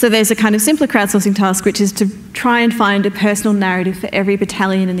 So there's a kind of simpler crowdsourcing task, which is to try and find a personal narrative for every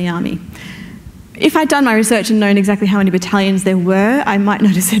battalion in the army. If I'd done my research and known exactly how many battalions there were, I might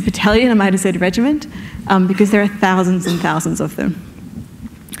not have said battalion, I might have said regiment, because there are thousands and thousands of them.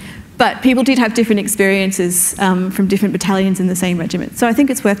 But people did have different experiences from different battalions in the same regiment, so I think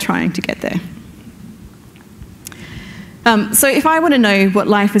it's worth trying to get there. So if I want to know what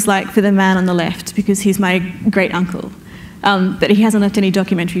life was like for the man on the left, because he's my great uncle, but he hasn't left any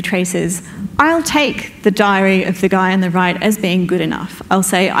documentary traces, I'll take the diary of the guy on the right as being good enough. I'll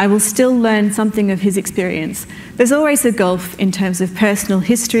say I will still learn something of his experience. There's always a gulf in terms of personal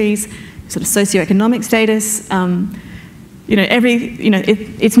histories, sort of socioeconomic status.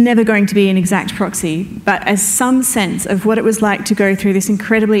 It's never going to be an exact proxy, but as some sense of what it was like to go through this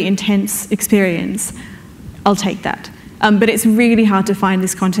incredibly intense experience, I'll take that. But it's really hard to find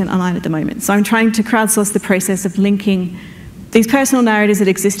this content online at the moment. So I'm trying to crowdsource the process of linking these personal narratives that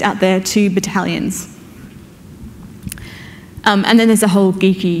exist out there to battalions. And then there's a whole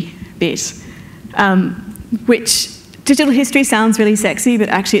geeky bit, which digital history sounds really sexy, but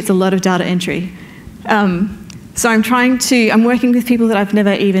actually it's a lot of data entry. So I'm working with people that I've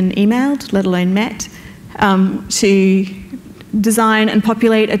never even emailed, let alone met, to design and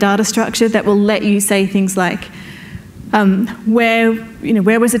populate a data structure that will let you say things like, where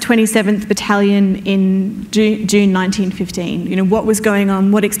was the 27th Battalion in June 1915? What was going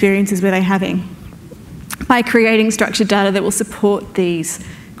on? What experiences were they having? By creating structured data that will support these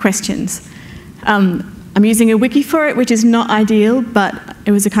questions. I'm using a wiki for it, which is not ideal, but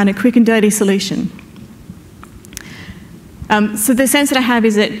it was a kind of quick and dirty solution. So the sense that I have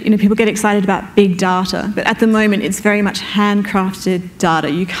is that people get excited about big data, but at the moment it's very much handcrafted data.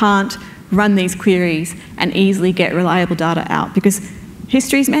 You can't run these queries and easily get reliable data out because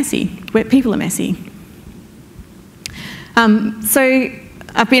history is messy, where people are messy. So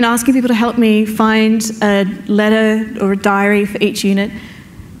I've been asking people to help me find a letter or a diary for each unit,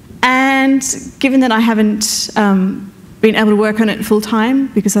 and given that I haven't been able to work on it full time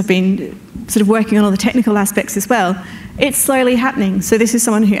because I've been sort of working on all the technical aspects as well, it's slowly happening. So this is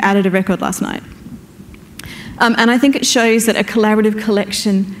someone who added a record last night. And I think it shows that a collaborative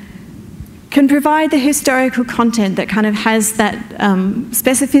collection can provide the historical content that kind of has that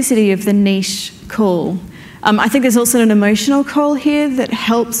specificity of the niche call. I think there's also an emotional call here that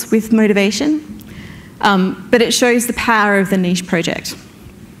helps with motivation, but it shows the power of the niche project.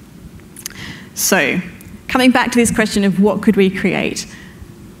 So, coming back to this question of what could we create,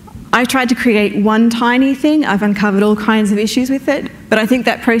 I tried to create one tiny thing. I've uncovered all kinds of issues with it, but I think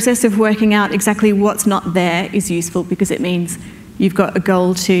that process of working out exactly what's not there is useful because it means you've got a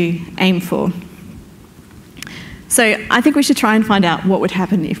goal to aim for. So I think we should try and find out what would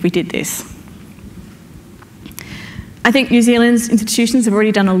happen if we did this. I think New Zealand's institutions have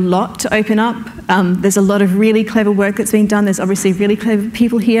already done a lot to open up. There's a lot of really clever work that's being done. There's obviously really clever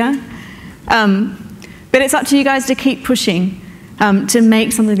people here. But it's up to you guys to keep pushing. to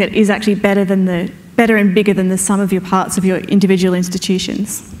make something that is actually better and bigger than the sum of your parts of your individual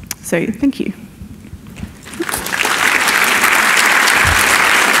institutions. So thank you.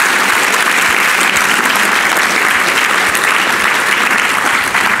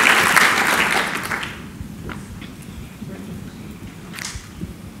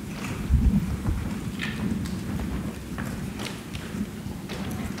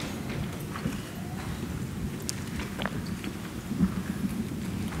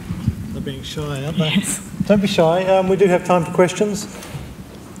 Being shy, aren't they? Yes. Don't be shy. We do have time for questions.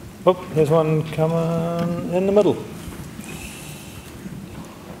 Oh, there's one coming in the middle.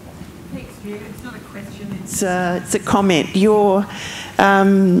 Thanks, Hugh. It's not a question. It's a comment.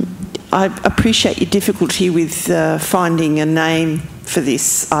 I appreciate your difficulty with finding a name for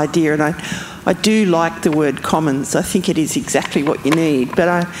this idea, and I do like the word commons. I think it is exactly what you need. But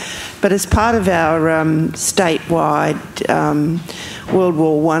as part of our statewide World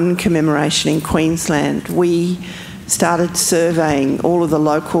War I commemoration in Queensland, we started surveying all of the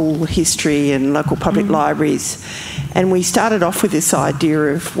local history and local public libraries, and we started off with this idea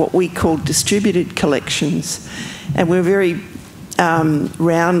of what we called distributed collections, and we're very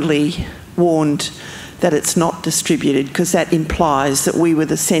roundly warned that it's not distributed because that implies that we were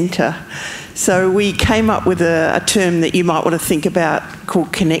the centre. So we came up with a term that you might want to think about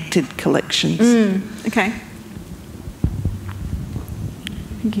called connected collections. Okay.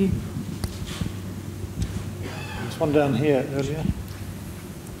 Thank you. There's one down here earlier.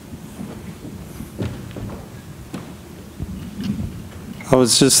 I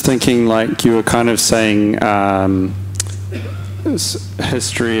was just thinking, like you were kind of saying,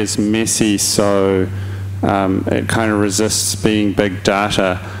 history is messy, so it kind of resists being big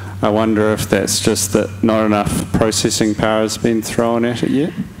data. I wonder if that's just that not enough processing power has been thrown at it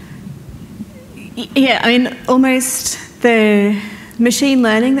yet? Yeah, I mean, almost the machine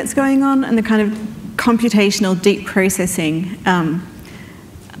learning that's going on and the kind of computational deep processing,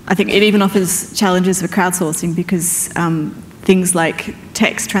 I think it even offers challenges for crowdsourcing because things like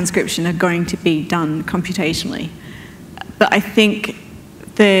text transcription are going to be done computationally. But I think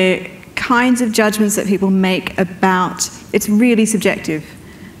the kinds of judgments that people make about, it's really subjective.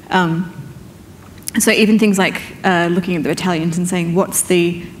 So even things like looking at the battalions and saying, what's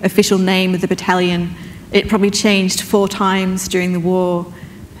the official name of the battalion? It probably changed 4 times during the war.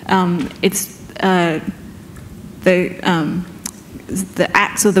 The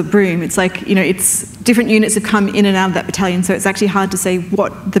axe or the broom, it's like, you know, it's different units have come in and out of that battalion, so it's actually hard to say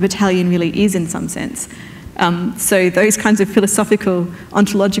what the battalion really is in some sense. So those kinds of philosophical,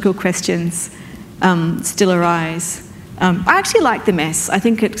 ontological questions still arise. I actually like the mess. I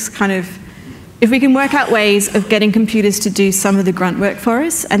think it's kind of, if we can work out ways of getting computers to do some of the grunt work for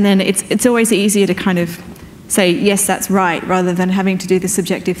us, and then it's always easier to kind of say, yes, that's right, rather than having to do the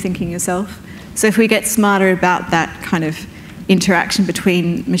subjective thinking yourself. So if we get smarter about that kind of interaction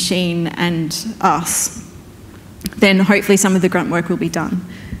between machine and us, then hopefully some of the grunt work will be done.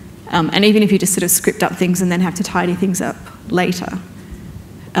 And even if you just sort of script up things and then have to tidy things up later,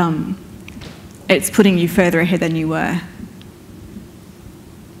 it's putting you further ahead than you were.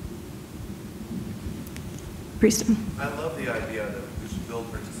 Preston. I love the idea that we should build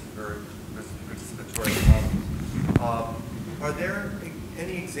participatory problems. Are there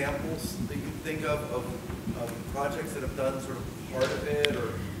any examples that you think of projects that have done sort of part of it,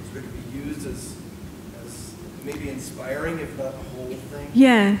 or sort of be used as maybe inspiring, if not the whole thing?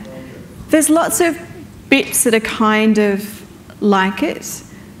 Yeah. There's lots of bits that are kind of like it.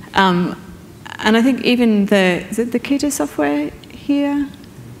 And I think even is it the Kita software here?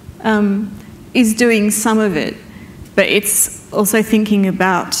 Is doing some of it, but it's also thinking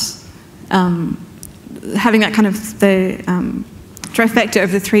about having that kind of the trifecta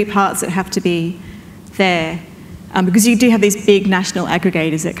of the 3 parts that have to be there, because you do have these big national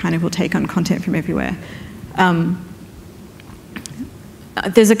aggregators that kind of will take on content from everywhere.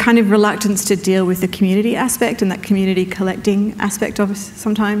 There's a kind of reluctance to deal with the community aspect and that community collecting aspect of it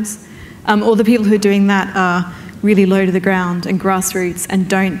sometimes. All the people who are doing that are really low to the ground and grassroots and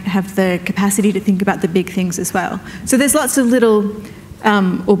don't have the capacity to think about the big things as well. So there's lots of little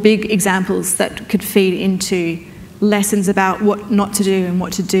or big examples that could feed into lessons about what not to do and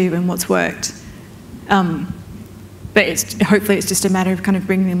what to do and what's worked. But hopefully it's just a matter of kind of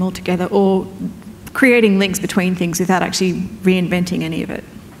bringing them all together or creating links between things without actually reinventing any of it.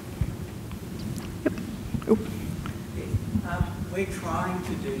 Yep. Oh. We're trying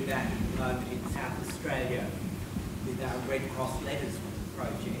to do that at the moment in South Australia with our Red Cross Letters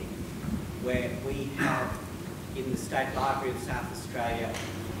project, where we have in the State Library of South Australia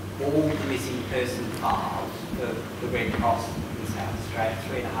all the missing person files for the Red Cross in South Australia,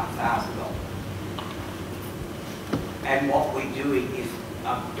 $3,500. And what we're doing is,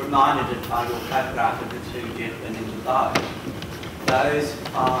 I'm reminded by your photograph of the two gentlemen in the boat. Those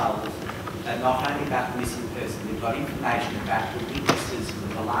files are not only about the missing person, we've got information about the witnesses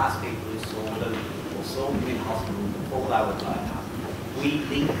and the last people who saw them or saw them in hospital before they were blown up. We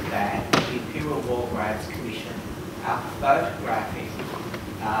link that with the Imperial War Graves Commission, our photographic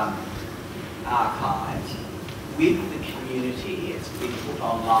archives, with the community. It's been put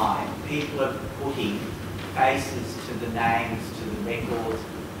online. People are putting faces to the names, to the records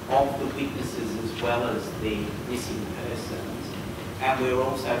of the witnesses as well as the missing persons. And we're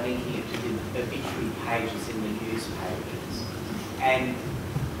also linking it to the obituary pages in the newspapers. And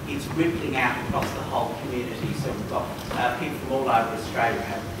it's rippling out across the whole community. So we've got people from all over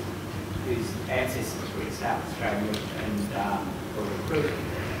Australia whose ancestors were in South Australia and were recruited,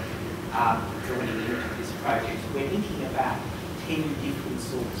 joining into this project. We're thinking about 10 different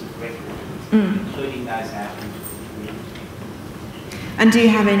sorts of records, including those out in the community. And do you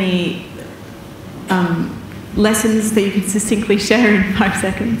have any lessons that you can succinctly share in 5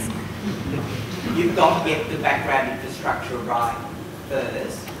 seconds? You've got to get the background infrastructure right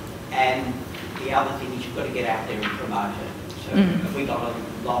first, and the other thing is you've got to get out there and promote it. So we got a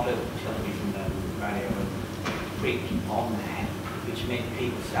lot of television and radio and print on that, which meant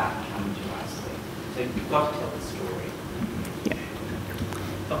people started coming to us there. So you've got to tell the story.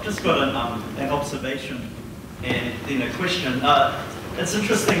 I've just got an observation and then a question. It's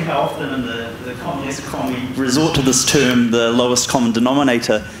interesting how often in the common lexicon we resort to this term, the lowest common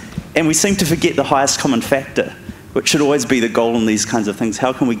denominator, and we seem to forget the highest common factor, which should always be the goal in these kinds of things.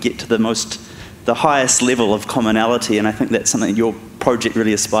 How can we get to the highest level of commonality? And I think that's something your project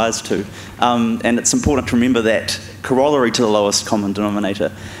really aspires to. And it's important to remember that corollary to the lowest common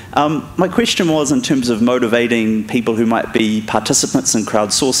denominator. My question was in terms of motivating people who might be participants in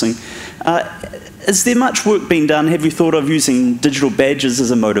crowdsourcing. Is there much work being done? Have you thought of using digital badges as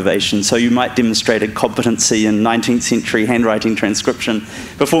a motivation? So you might demonstrate a competency in 19th century handwriting transcription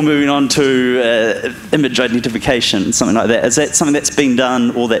before moving on to image identification, something like that. Is that something that's been done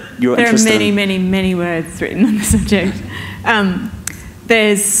or that you're interested in? There are many, many, many words written on the subject.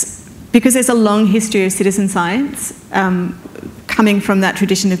 Because there's a long history of citizen science, coming from that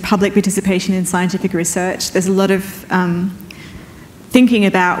tradition of public participation in scientific research, there's a lot of thinking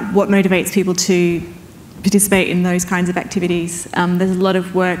about what motivates people to participate in those kinds of activities. There's a lot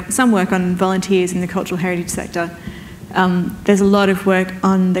of work, some work on volunteers in the cultural heritage sector. There's a lot of work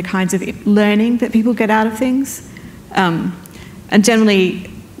on the kinds of learning that people get out of things. And generally,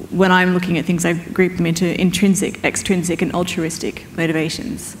 when I'm looking at things, I group them into intrinsic, extrinsic, and altruistic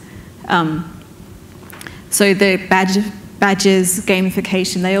motivations. So the badges,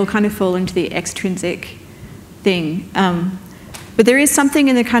 gamification, they all kind of fall into the extrinsic thing. But there is something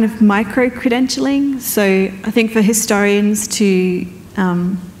in the kind of micro-credentialing. So I think for historians to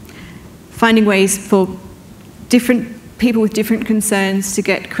finding ways for different people with different concerns to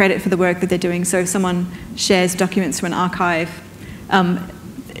get credit for the work that they're doing. So if someone shares documents from an archive,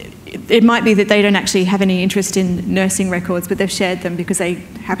 it might be that they don't actually have any interest in nursing records, but they've shared them because they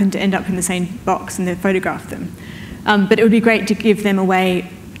happen to end up in the same box and they've photographed them. But it would be great to give them a way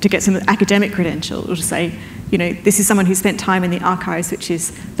to get some academic credential, or to say, you know, this is someone who spent time in the archives, which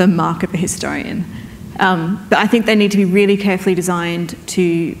is the mark of a historian. But I think they need to be really carefully designed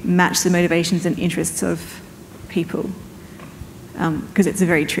to match the motivations and interests of people, because it's a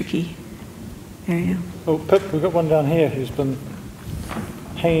very tricky area. Oh, Pip, we've got one down here who's been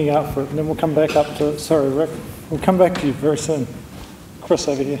hanging out for it, and then we'll come back up to, sorry, Rick, we'll come back to you very soon. Chris,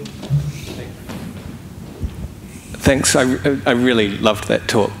 over here. Thanks, I really loved that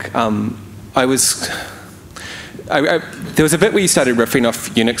talk. There was a bit where you started riffing off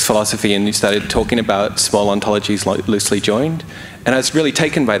Unix philosophy and you started talking about small ontologies loosely joined, and I was really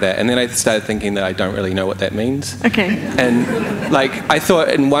taken by that, and then I started thinking that I don't really know what that means. Okay. And like, I thought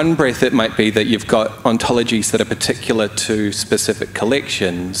in one breath it might be that you've got ontologies that are particular to specific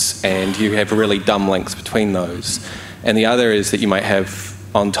collections and you have really dumb links between those, and the other is that you might have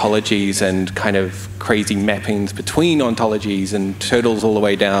ontologies and kind of crazy mappings between ontologies and turtles all the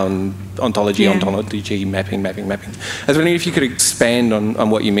way down, ontology, mapping. I was wondering if you could expand on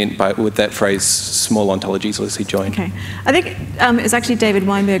what you meant by with that phrase, small ontologies loosely joined. Okay. I think it's actually David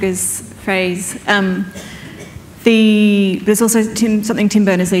Weinberger's phrase. There's also something Tim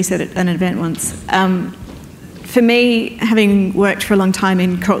Berners-Lee said at an event once. For me, having worked for a long time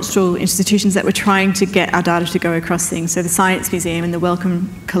in cultural institutions that were trying to get our data to go across things, so the Science Museum and the Wellcome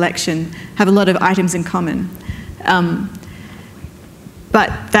Collection have a lot of items in common.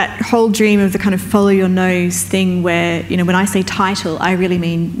 but that whole dream of the kind of follow your nose thing where, you know, when I say title, I really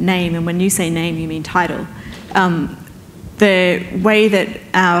mean name, and when you say name, you mean title. The way that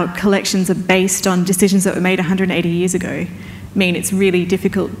our collections are based on decisions that were made 180 years ago mean it's really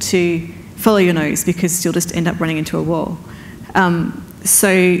difficult to follow your nose because you'll just end up running into a wall.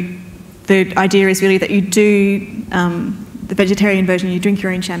 So the idea is really that you do the vegetarian version, you drink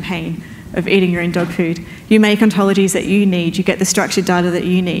your own champagne of eating your own dog food. You make ontologies that you need, you get the structured data that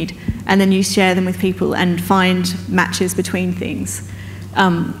you need, and then you share them with people and find matches between things.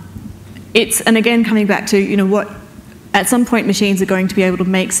 And again, coming back to, you know, what, at some point machines are going to be able to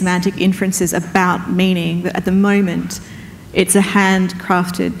make semantic inferences about meaning, but at the moment, it's a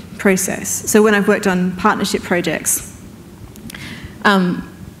handcrafted process. So when I've worked on partnership projects,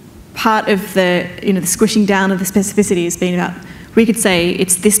 part of the, you know, the squishing down of the specificity has been about, we could say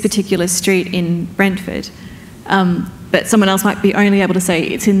it's this particular street in Brentford, but someone else might be only able to say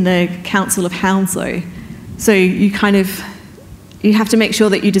it's in the Council of Hounslow. So you kind of, you have to make sure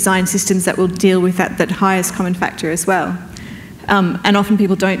that you design systems that will deal with that highest common factor as well. And often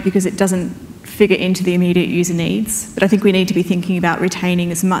people don't because it doesn't figure into the immediate user needs. But I think we need to be thinking about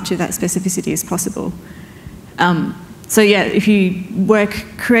retaining as much of that specificity as possible. So yeah, if you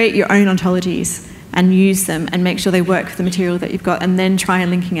create your own ontologies and use them and make sure they work for the material that you've got, and then try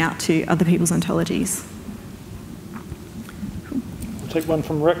linking out to other people's ontologies. We'll take one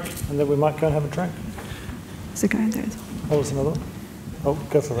from Rick, and then we might go and have a drink. So go ahead there as well. Oh, there's another one. Oh,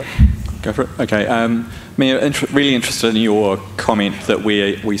 go for it. Go for it. Okay. Really interested in your comment that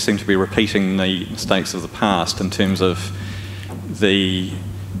we seem to be repeating the mistakes of the past in terms of the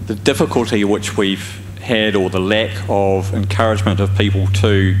difficulty which we've had, or the lack of encouragement of people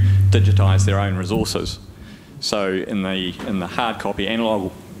to digitise their own resources. So in the hard copy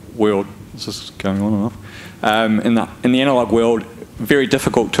analogue world, is this going on enough? In the analogue world, very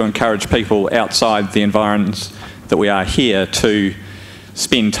difficult to encourage people outside the environments that we are here to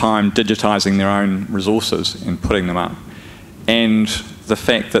spend time digitising their own resources and putting them up. And the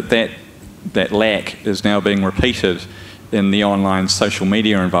fact that lack is now being repeated in the online social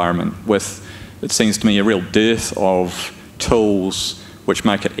media environment with, it seems to me, a real dearth of tools which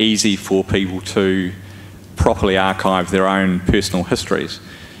make it easy for people to properly archive their own personal histories.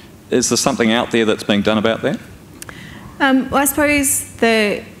 Is there something out there that's being done about that? Well, I suppose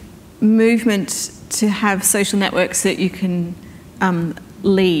the movement to have social networks that you can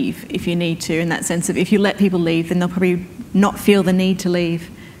leave if you need to, in that sense of if you let people leave, then they'll probably not feel the need to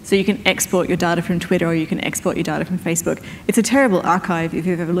leave. So you can export your data from Twitter, or you can export your data from Facebook. It's a terrible archive if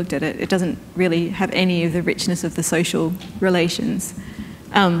you've ever looked at it. It doesn't really have any of the richness of the social relations.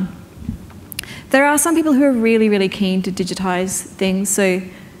 There are some people who are really, really keen to digitise things. So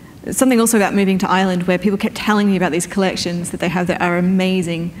something also about moving to Ireland, where people kept telling me about these collections that they have that are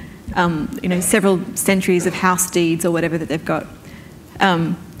amazing, you know, several centuries of house deeds or whatever that they've got.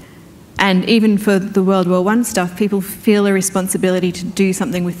 And even for the World War I stuff, people feel a responsibility to do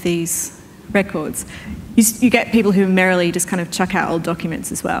something with these records. You get people who merrily just kind of chuck out old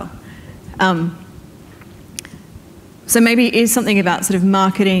documents as well. So maybe it is something about sort of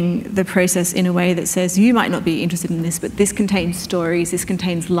marketing the process in a way that says, you might not be interested in this, but this contains stories, this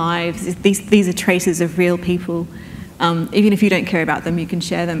contains lives, these are traces of real people. Even if you don't care about them, you can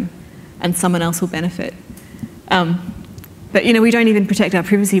share them and someone else will benefit. But you know, we don't even protect our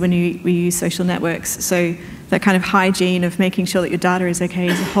privacy when we use social networks. So that kind of hygiene of making sure that your data is okay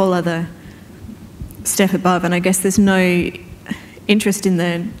is a whole other step above. And I guess there's no interest in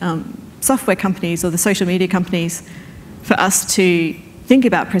the software companies or the social media companies for us to think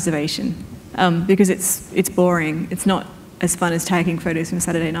about preservation because it's boring. It's not as fun as tagging photos from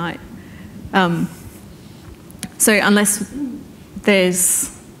Saturday night. So unless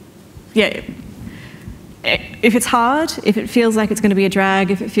there's, yeah, if it's hard, if it feels like it's going to be a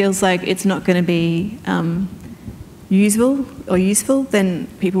drag, if it feels like it's not going to be useful, then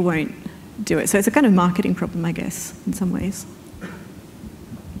people won't do it. So it's a kind of marketing problem, I guess, in some ways.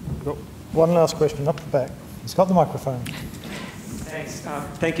 Got one last question up the back. It's got the microphone. Thanks.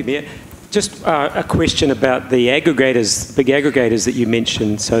 Thank you, Mia. Just a question about the aggregators, big aggregators that you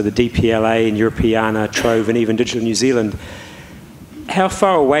mentioned, so the DPLA and Europeana, Trove, and even Digital New Zealand. How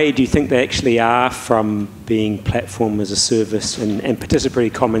far away do you think they actually are from being platform as a service and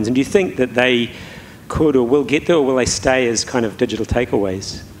participatory commons? And do you think that they could or will get there, or will they stay as kind of digital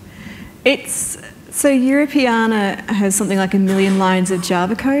takeaways? So Europeana has something like 1 million lines of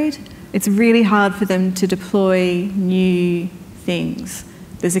Java code. It's really hard for them to deploy new things.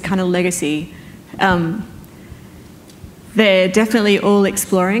 There's a kind of legacy. They're definitely all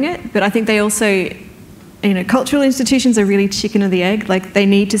exploring it, but I think they also cultural institutions are really chicken or the egg. Like, they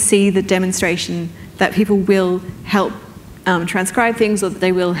need to see the demonstration that people will help transcribe things, or that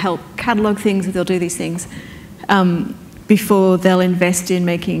they will help catalogue things, or they'll do these things before they'll invest in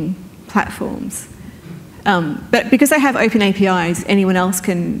making platforms. But because they have open APIs, anyone else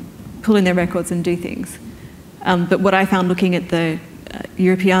can pull in their records and do things. But what I found looking at the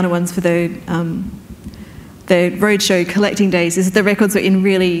Europeana ones for the roadshow collecting days is the records were in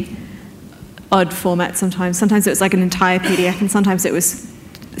really odd formats sometimes. Sometimes it was like an entire PDF, and sometimes it was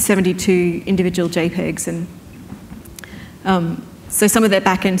 72 individual JPEGs. And so some of their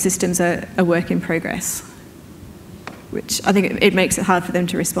back-end systems are a work in progress, which I think it makes it hard for them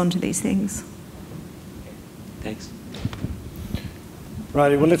to respond to these things. Thanks.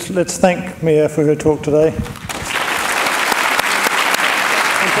 Righty, well, let's thank Mia for her talk today. And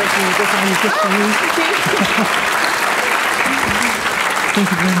thank you, definitely just for you. Thank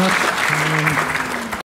you very much.